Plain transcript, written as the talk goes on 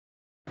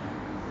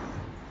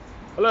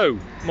Hello,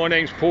 my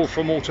name's Paul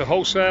from Auto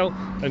Wholesale,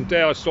 and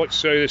today I'd like to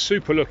show you this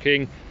super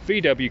looking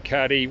VW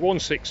Caddy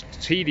 1.6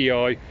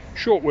 TDI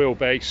short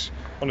wheelbase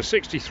on a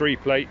 63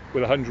 plate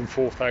with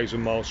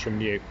 104,000 miles from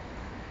new.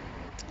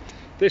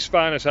 This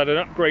van has had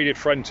an upgraded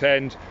front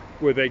end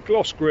with a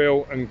gloss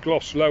grille and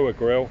gloss lower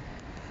grille,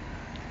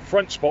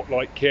 front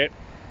spotlight kit,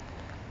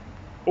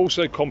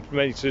 also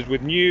complemented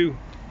with new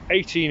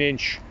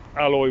 18-inch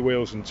alloy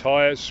wheels and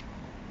tyres,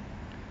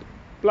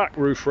 black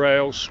roof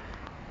rails,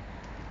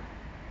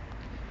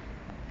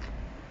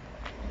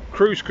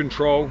 cruise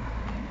control,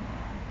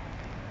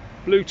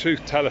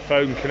 Bluetooth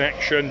telephone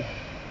connection,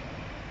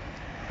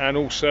 and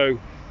also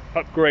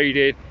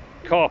upgraded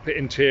carpet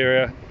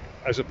interior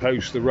as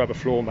opposed to the rubber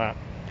floor mat.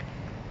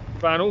 The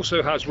van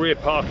also has rear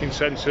parking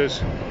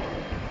sensors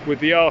with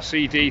the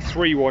RCD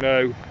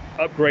 310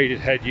 upgraded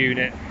head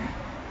unit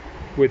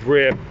with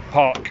rear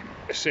park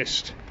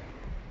assist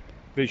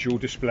visual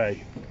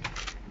display.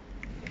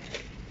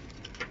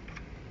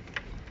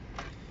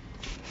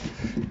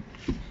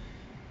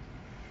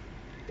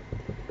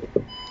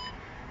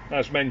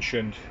 As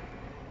mentioned,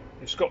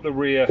 it's got the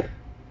rear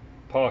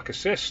park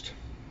assist,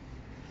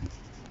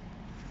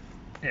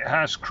 it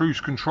has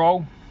cruise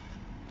control,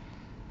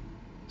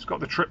 it's got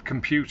the trip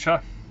computer,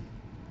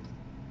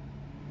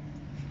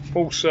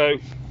 also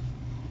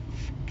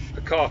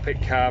a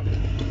carpet cab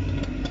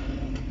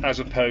as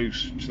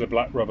opposed to the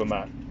black rubber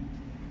mat.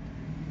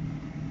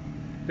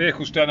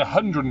 Vehicle's done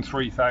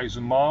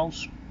 103,000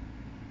 miles,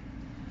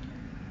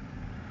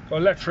 got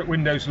electric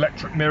windows,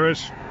 electric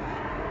mirrors,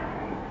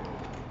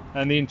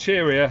 and the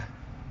interior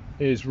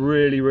is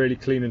really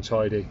clean and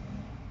tidy,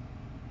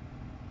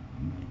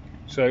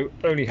 so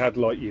only had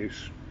light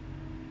use.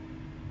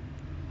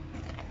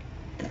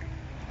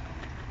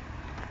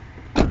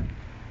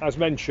 As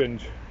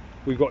mentioned,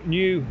 we've got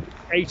new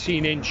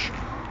 18-inch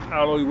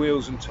alloy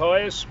wheels and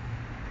tyres,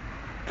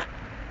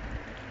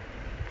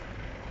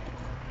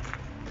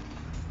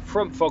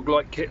 front fog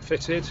light kit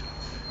fitted,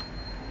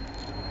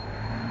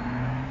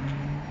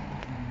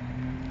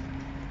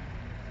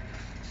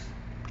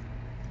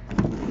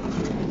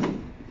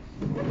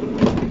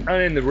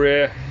 and in the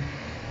rear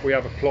we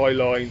have a ply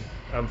line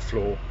and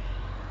floor.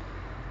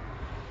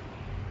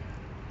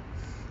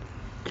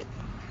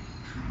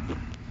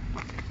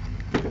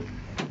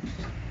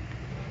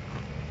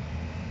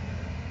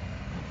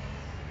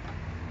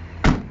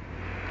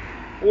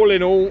 All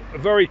in all, a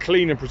very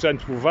clean and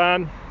presentable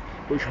van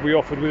which will be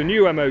offered with a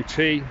new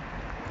MOT,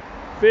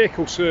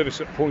 vehicle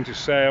service at point of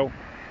sale,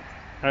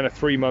 and a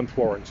 3-month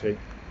warranty.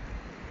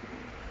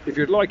 If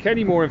you'd like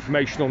any more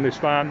information on this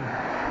van,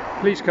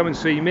 please come and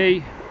see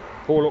me,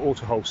 Paul at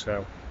Auto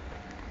Wholesale.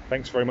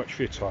 Thanks very much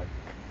for your time.